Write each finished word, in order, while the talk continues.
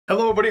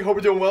Hello everybody, hope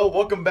you're doing well.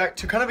 Welcome back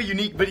to kind of a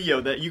unique video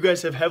that you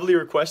guys have heavily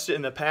requested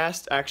in the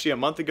past. Actually, a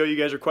month ago you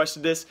guys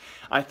requested this.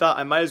 I thought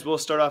I might as well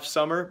start off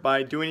summer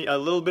by doing a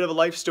little bit of a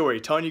life story,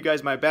 telling you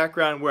guys my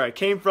background, where I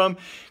came from.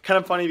 Kind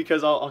of funny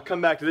because I'll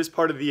come back to this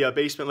part of the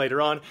basement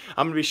later on.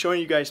 I'm going to be showing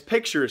you guys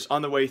pictures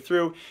on the way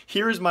through.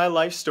 Here's my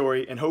life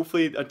story and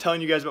hopefully telling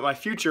you guys about my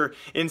future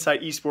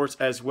inside esports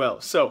as well.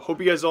 So,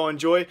 hope you guys all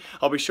enjoy.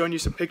 I'll be showing you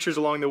some pictures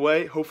along the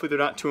way. Hopefully they're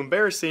not too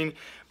embarrassing.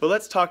 But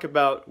let's talk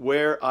about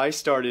where I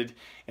started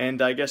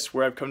and I guess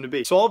where I've come to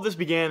be. So all of this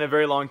began a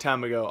very long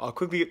time ago. I'll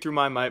quickly get through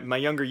my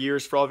younger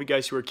years for all of you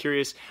guys who are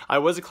curious. I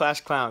was a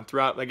class clown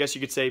throughout, I guess you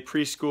could say,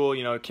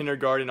 preschool,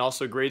 kindergarten,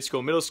 also grade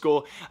school, middle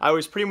school. I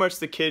was pretty much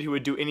the kid who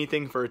would do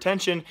anything for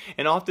attention,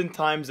 and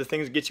oftentimes the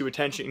things that get you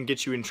attention and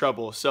get you in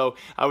trouble. So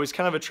I was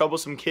kind of a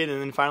troublesome kid,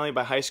 and then finally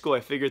by high school I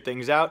figured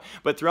things out.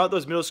 But throughout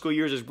those middle school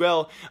years as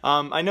well,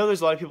 I know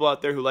there's a lot of people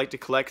out there who like to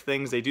collect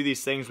things. They do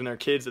these things when they're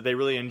kids that they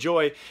really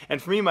enjoy.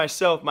 And for me,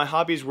 myself, my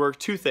hobbies were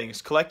two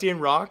things: collecting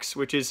rocks,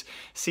 which is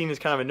seen as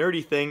kind of a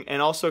nerdy thing, and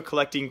also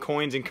collecting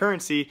coins and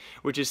currency,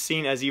 which is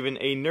seen as even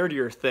a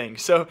nerdier thing.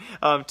 So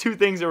two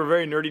things that were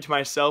very nerdy to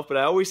myself, but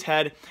I always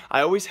had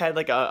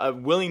like a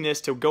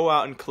willingness to go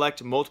out and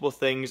collect multiple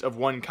things of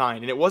one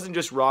kind. And it wasn't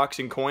just rocks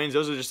and coins;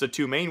 those are just the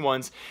two main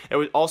ones. It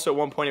was also, at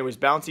one point, it was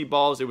bouncy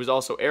balls, it was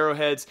also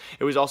arrowheads,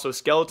 it was also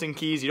skeleton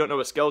keys. You don't know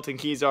what skeleton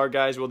keys are,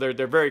 guys? Well, they're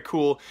very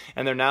cool,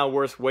 and they're now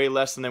worth way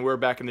less than they were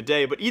back in the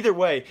day. But either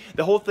way,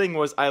 the whole thing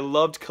was I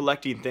loved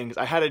collecting things.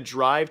 I had a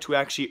drive to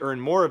actually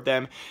earn more of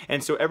them,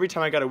 and so every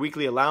time I got a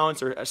weekly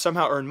allowance or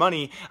somehow earn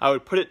money, I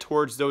would put it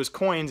towards those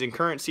coins and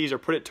currencies, or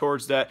put it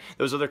towards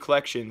those other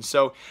collections.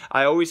 So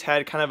I always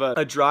had kind of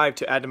a drive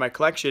to add to my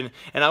collection,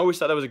 and I always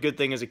thought that was a good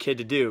thing as a kid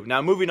to do.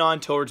 Now, moving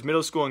on towards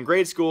middle school and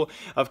grade school,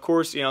 of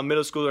course,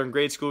 middle schooler and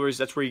grade schoolers,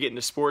 that's where you get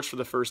into sports for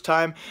the first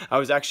time. I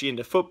was actually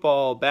into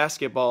football,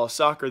 basketball,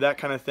 soccer, that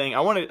kind of thing.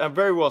 I'm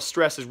very well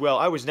stressed as well.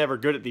 I was never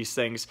good at these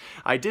things.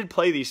 I did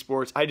play these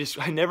sports. I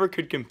never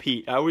could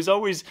compete. I was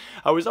always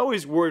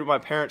worried what my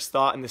parents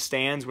thought in the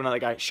stands when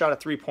I shot a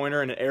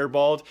three-pointer and it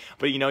airballed.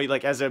 But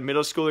like as a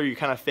middle schooler, you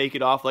kind of fake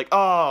it off like,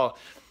 oh,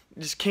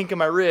 just kink in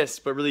my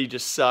wrist, but really you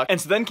just suck. And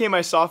so then came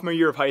my sophomore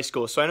year of high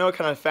school. So I know I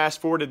kind of fast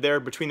forwarded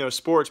there between those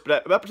sports,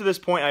 but up to this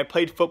point I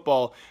played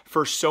football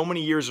for so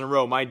many years in a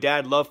row. My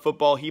dad loved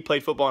football. He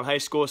played football in high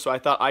school, so I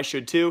thought I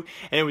should too.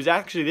 And it was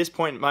actually this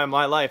point in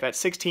my life, at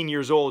 16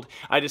 years old,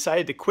 I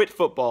decided to quit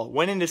football.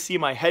 Went in to see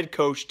my head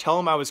coach, tell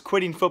him I was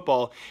quitting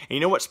football. And you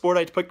know what sport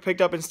I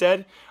picked up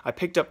instead? I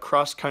picked up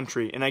cross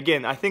country. And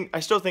again, I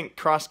still think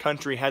cross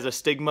country has a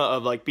stigma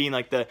of like being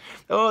like the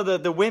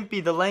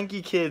wimpy, the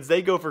lanky kids,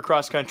 they go for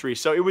cross country.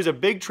 So it was a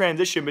big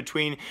transition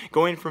between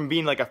going from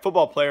being like a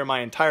football player my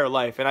entire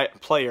life, and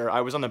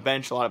I was on the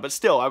bench a lot, but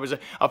still I was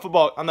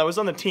I was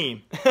on the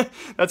team.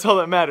 That's all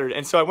that mattered.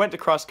 And so I went to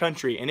cross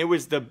country, and it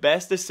was the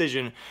best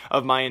decision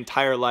of my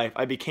entire life.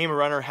 I became a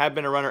runner, have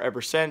been a runner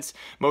ever since.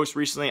 Most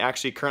recently,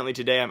 actually currently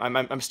today,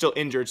 I'm still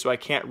injured, so I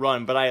can't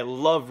run, but I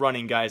love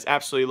running, guys.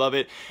 Absolutely love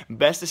it.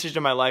 Best decision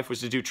of my life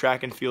was to do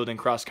track and field and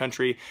cross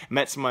country.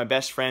 Met some of my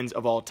best friends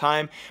of all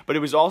time, but it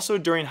was also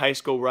during high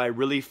school where I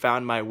really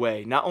found my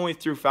way. Not only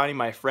through finding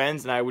my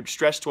friends, and I would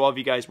stress to all of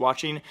you guys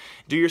watching,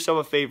 do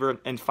yourself a favor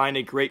and find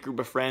a great group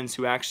of friends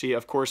who actually,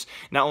 of course,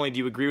 not only do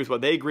you agree with what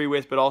they agree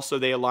with, but also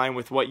they align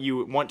with what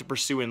you want to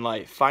pursue in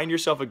life. Find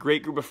yourself a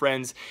great group of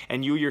friends,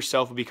 and you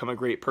yourself will become a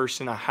great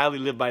person. I highly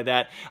live by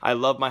that. I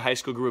love my high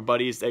school group of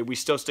buddies. We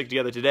still stick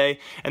together today,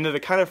 and they're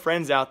the kind of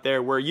friends out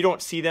there where you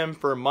don't see them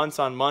for months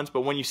on months,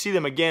 but when you see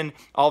them again,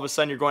 all of a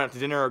sudden you're going out to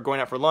dinner or going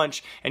out for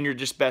lunch, and you're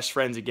just best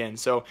friends again.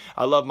 So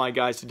I love my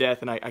guys to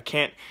death, and I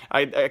can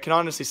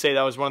honestly say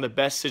that was one of the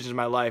best decisions of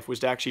my life, was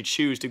to actually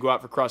choose to go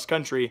out for cross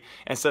country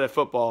instead of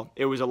football.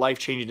 It was a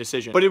life-changing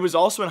decision. But it was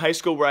also in high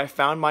school where I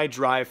found my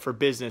drive for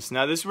business.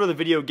 Now, this is where the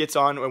video gets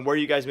on, and where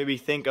you guys maybe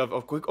think of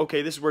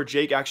okay, this is where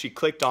Jake actually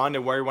clicked on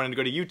and where he wanted to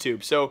go to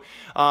YouTube. So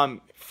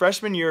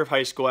freshman year of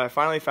high school, I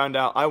finally found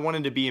out I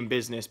wanted to be in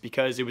business,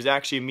 because it was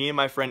actually me and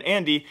my friend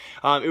Andy.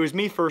 It was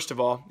me first of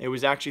all. It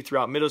was actually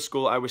throughout middle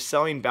school. I was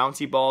selling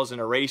bouncy balls and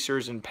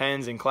erasers and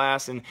pens in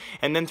class, and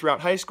then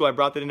throughout high school I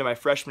brought that into my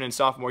freshman and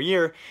sophomore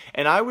year,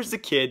 and I was the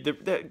kid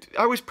that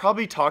I was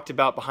probably talked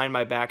about behind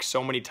my back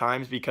so many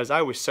times because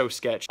I was so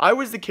sketch. I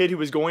was the kid who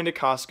was going to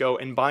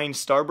Costco and buying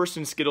Starburst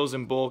and Skittles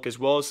in bulk, as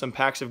well as some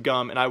packs of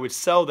gum, and I would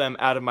sell them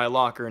out of my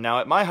locker. Now,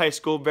 at my high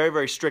school, very,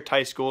 very strict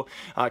high school,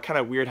 kind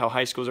of weird how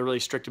high schools are really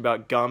strict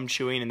about gum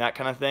chewing and that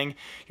kind of thing.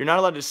 You're not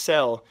allowed to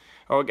sell,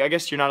 or I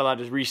guess you're not allowed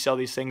to resell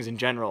these things in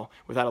general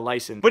without a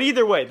license. But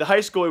either way, the high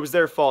school, it was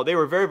their fault. They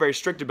were very, very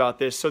strict about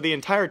this. So the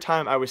entire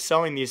time I was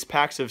selling these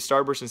packs of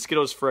Starburst and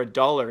Skittles for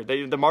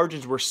 $1. The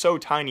margins were so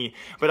tiny,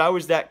 but I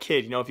was that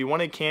kid. If you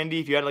wanted candy,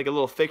 if you had like a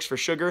little fix for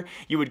sugar,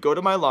 you would go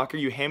to my locker,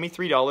 you hand me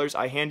 $3,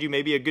 I hand you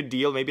maybe a good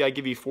deal. Maybe I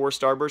give you 4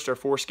 Starburst or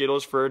 4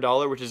 Skittles for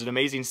 $1, which is an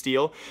amazing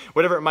steal.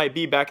 Whatever it might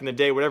be back in the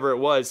day, whatever it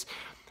was.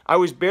 I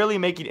was barely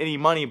making any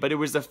money, but it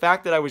was the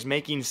fact that I was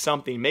making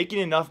something, making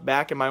enough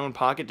back in my own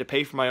pocket to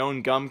pay for my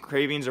own gum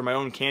cravings or my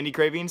own candy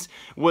cravings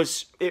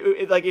was,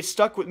 it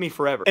stuck with me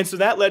forever. And so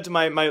that led to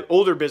my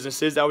older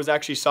businesses. I was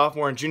actually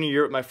sophomore and junior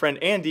year with my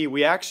friend Andy.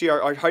 We actually,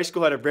 our high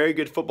school had a very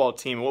good football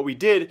team. And what we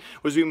did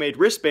was we made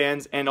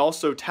wristbands and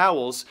also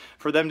towels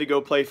for them to go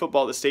play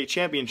football at the state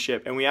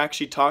championship. And we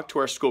actually talked to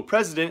our school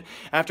president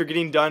after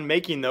getting done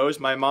making those.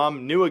 My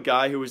mom knew a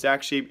guy who was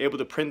actually able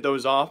to print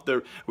those off.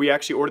 We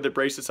actually ordered the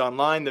bracelets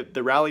online.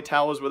 The rally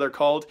towels, what they're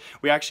called.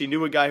 We actually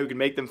knew a guy who could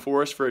make them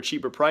for us for a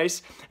cheaper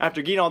price.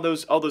 After getting all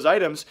those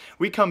items,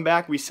 we come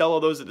back, we sell all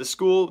those at the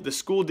school. The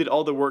school did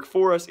all the work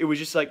for us. It was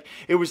just like,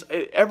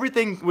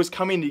 everything was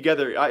coming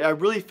together. I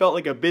really felt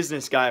like a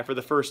business guy for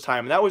the first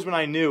time. And that was when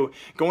I knew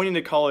going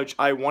into college,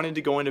 I wanted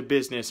to go into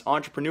business,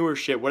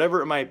 entrepreneurship,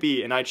 whatever it might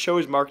be. And I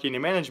chose marketing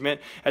and management,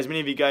 as many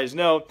of you guys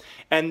know.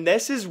 And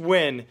this is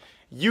when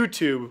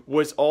YouTube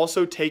was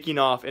also taking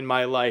off in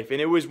my life, and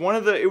it was one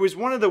of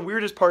the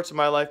weirdest parts of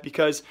my life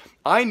because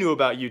I knew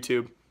about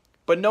YouTube,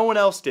 but no one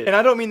else did. And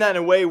I don't mean that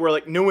in a way where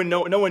like no one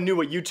knew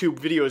what YouTube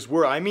videos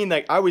were. I mean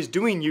like I was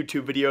doing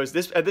YouTube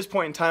videos. At this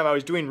point in time, I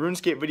was doing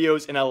RuneScape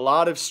videos and a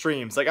lot of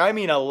streams. Like I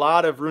mean a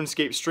lot of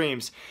RuneScape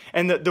streams.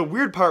 And the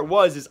weird part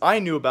is I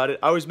knew about it.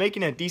 I was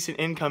making a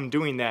decent income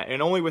doing that,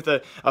 and only with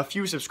a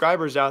few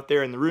subscribers out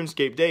there in the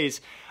RuneScape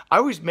days, I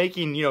was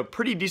making,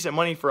 pretty decent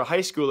money for a high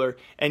schooler,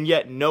 and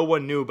yet no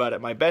one knew about it.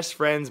 My best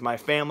friends, my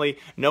family,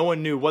 no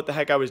one knew what the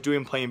heck I was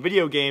doing playing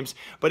video games,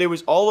 but it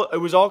was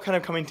all kind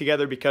of coming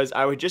together because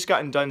I had just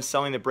gotten done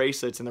selling the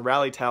bracelets and the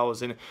rally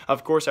towels, and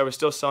of course I was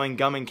still selling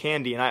gum and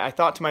candy, and I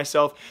thought to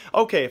myself,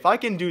 okay, if I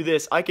can do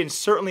this, I can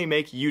certainly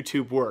make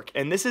YouTube work.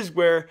 And this is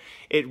where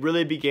it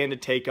really began to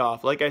take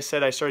off. Like I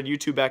said, I started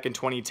YouTube back in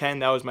 2010.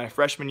 That was my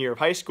freshman year of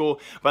high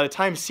school. By the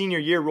time senior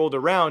year rolled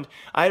around,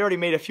 I had already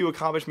made a few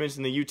accomplishments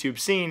in the YouTube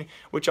scene,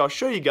 which I'll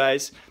show you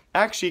guys,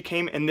 actually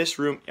came in this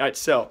room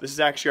itself. This is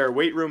actually our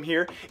weight room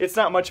here. It's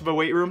not much of a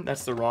weight room.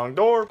 That's the wrong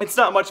door. It's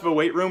not much of a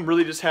weight room.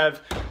 Really just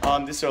have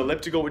this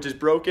elliptical, which is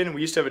broken.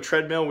 We used to have a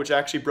treadmill, which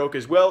actually broke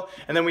as well.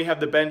 And then we have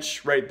the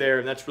bench right there,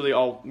 and that's really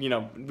all,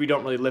 we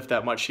don't really lift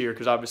that much here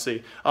because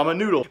obviously I'm a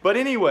noodle. But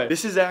anyway,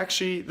 this is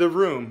actually the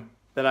room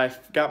that I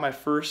got my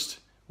first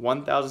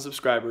 1,000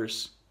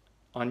 subscribers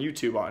on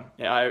YouTube on.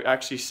 And I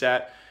actually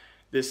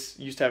this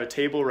used to have a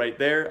table right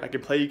there. I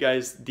can play you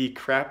guys the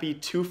crappy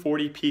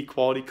 240p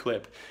quality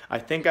clip. I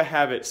think I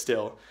have it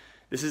still.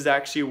 This is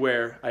actually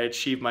where I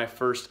achieved my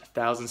first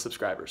 1,000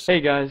 subscribers. Hey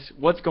guys,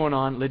 what's going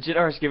on? Legit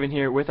RSgiven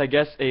here with, I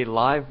guess, a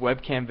live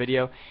webcam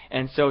video.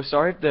 And so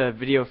sorry if the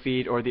video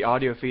feed or the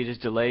audio feed is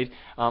delayed.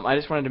 I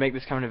just wanted to make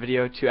this kind of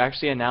video to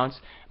actually announce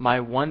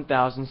my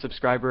 1,000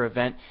 subscriber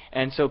event.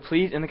 And so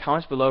please, in the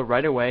comments below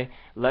right away,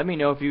 let me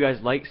know if you guys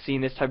like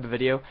seeing this type of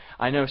video.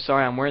 I know,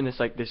 sorry, I'm wearing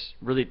this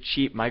really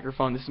cheap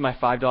microphone. This is my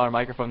 $5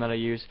 microphone that I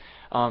use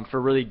for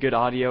really good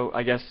audio.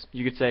 I guess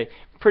you could say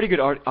pretty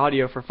good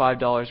audio for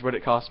 $5, what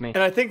it cost me.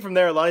 And I think from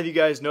there, a lot of you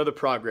guys know the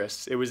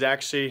progress. It was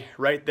actually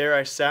right there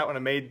I sat when I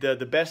made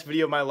the best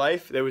video of my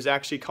life. That was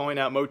actually calling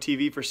out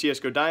MoTV for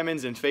CSGO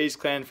Diamonds and FaZe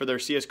Clan for their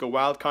CSGO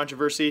Wild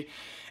controversy.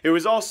 It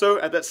was also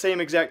at that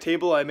same exact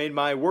table I made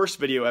my worst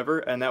video ever,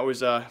 and that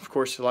was, of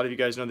course, a lot of you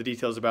guys know the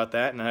details about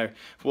that, and I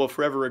will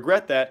forever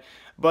regret that.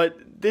 But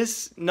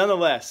this,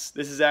 nonetheless,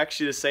 this is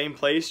actually the same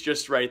place,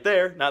 just right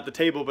there, not the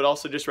table, but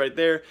also just right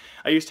there.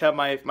 I used to have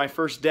my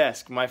first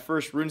desk. My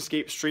first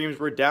RuneScape streams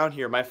were down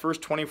here. My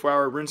first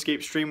 24-hour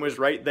RuneScape stream was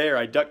right there.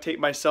 I duct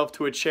taped myself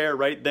to a chair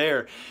right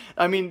there.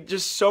 I mean,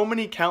 just so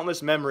many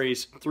countless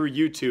memories through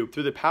YouTube,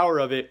 through the power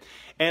of it.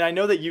 And I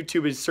know that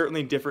YouTube is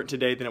certainly different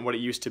today than what it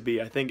used to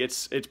be. I think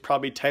it's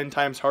probably 10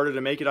 times harder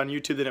to make it on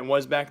YouTube than it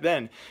was back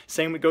then.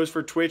 Same goes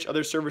for Twitch,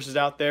 other services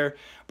out there.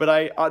 But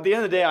at the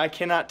end of the day, I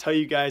cannot tell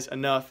you guys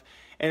enough.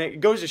 And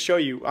it goes to show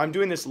you, I'm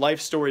doing this life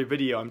story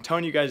video. I'm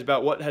telling you guys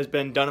about what has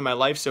been done in my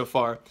life so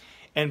far.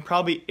 And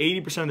probably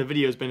 80% of the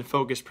video has been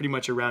focused pretty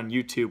much around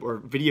YouTube or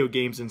video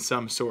games in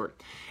some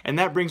sort. And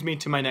that brings me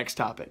to my next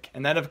topic.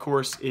 And that, of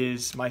course,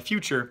 is my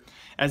future,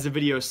 as the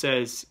video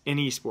says, in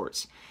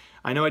esports.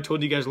 I know I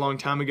told you guys a long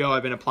time ago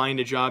I've been applying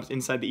to jobs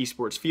inside the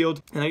esports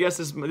field, and I guess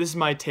this is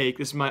my take,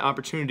 this is my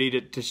opportunity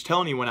to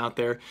tell anyone out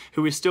there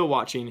who is still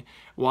watching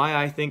why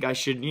I think I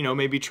should,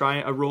 maybe try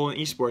a role in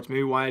esports,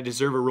 maybe why I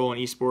deserve a role in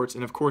esports,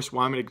 and of course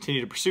why I'm going to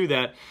continue to pursue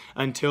that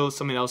until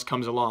something else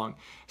comes along.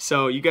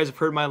 So you guys have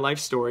heard my life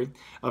story.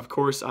 Of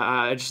course,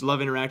 I just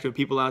love interacting with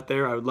people out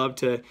there. I would love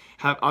to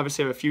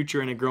obviously have a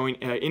future in a growing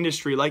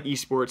industry like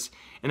esports,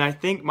 and I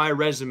think my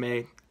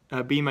resume,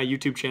 being my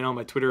YouTube channel,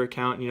 my Twitter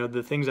account,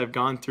 the things I've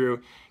gone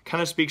through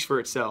kind of speaks for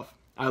itself.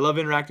 I love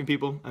interacting with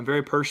people. I'm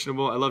very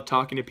personable. I love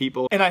talking to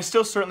people. And I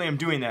still certainly am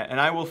doing that.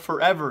 And I will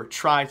forever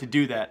try to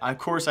do that. Of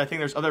course, I think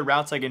there's other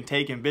routes I can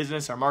take in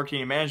business or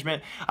marketing and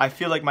management. I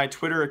feel like my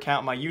Twitter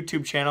account, my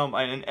YouTube channel,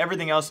 and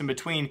everything else in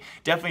between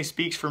definitely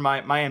speaks for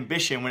my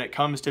ambition when it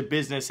comes to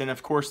business. And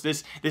of course,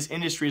 this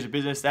industry is a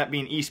business, that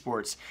being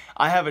esports.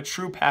 I have a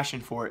true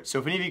passion for it. So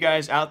if any of you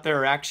guys out there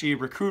are actually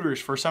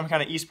recruiters for some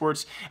kind of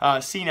esports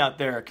scene out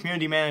there,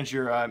 community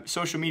manager,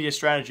 social media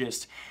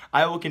strategist,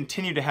 I will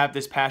continue to have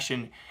this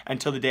passion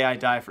until the day I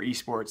die for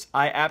esports.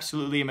 I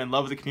absolutely am in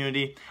love with the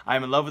community. I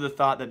am in love with the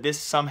thought that this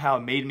somehow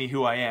made me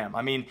who I am.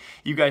 I mean,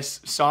 you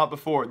guys saw it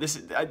before.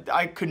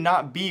 I could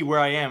not be where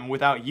I am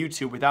without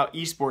YouTube, without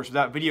esports,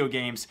 without video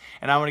games,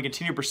 and I want to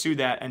continue to pursue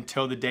that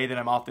until the day that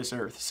I'm off this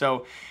earth.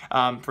 So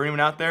for anyone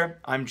out there,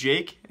 I'm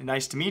Jake.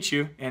 Nice to meet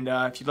you. And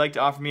if you'd like to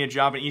offer me a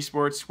job in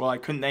esports, well, I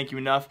couldn't thank you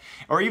enough.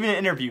 Or even an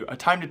interview, a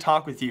time to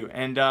talk with you.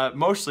 And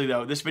mostly,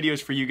 though, this video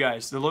is for you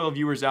guys, the loyal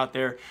viewers out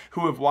there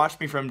who have watched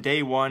me from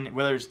day one,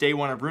 whether it's day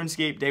one of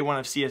RuneScape, day one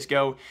of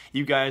CSGO.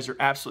 You guys are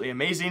absolutely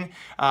amazing.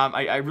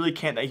 I really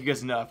can't thank you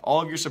guys enough.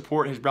 All of your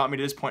support has brought me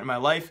to this point in my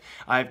life.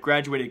 I've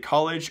graduated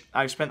college.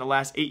 I've spent the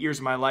last 8 years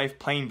of my life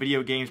playing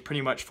video games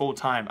pretty much full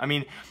time. I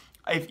mean,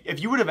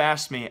 if you would have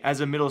asked me as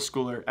a middle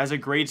schooler, as a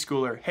grade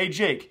schooler, hey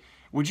Jake,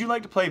 would you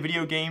like to play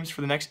video games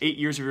for the next 8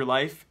 years of your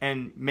life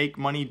and make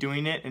money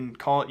doing it and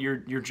call it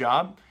your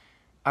job?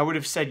 I would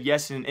have said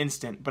yes in an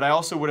instant, but I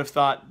also would have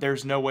thought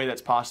there's no way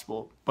that's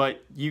possible.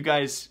 But you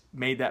guys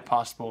made that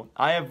possible.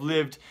 I have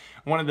lived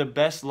one of the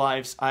best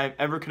lives I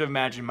ever could have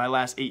imagined my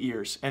last 8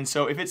 years. And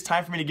so if it's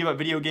time for me to give up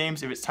video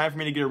games, if it's time for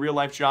me to get a real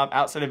life job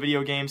outside of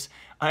video games,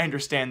 I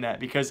understand that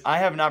because I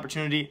have an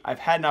opportunity, I've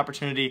had an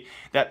opportunity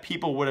that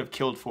people would have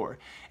killed for.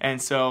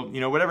 And so,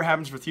 whatever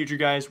happens for future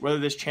guys, whether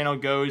this channel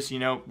goes,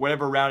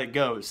 whatever route it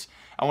goes,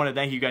 I want to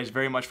thank you guys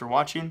very much for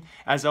watching.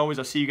 As always,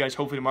 I'll see you guys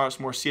hopefully tomorrow with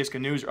some more CSGO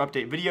news or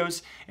update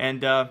videos,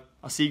 and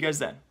I'll see you guys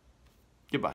then.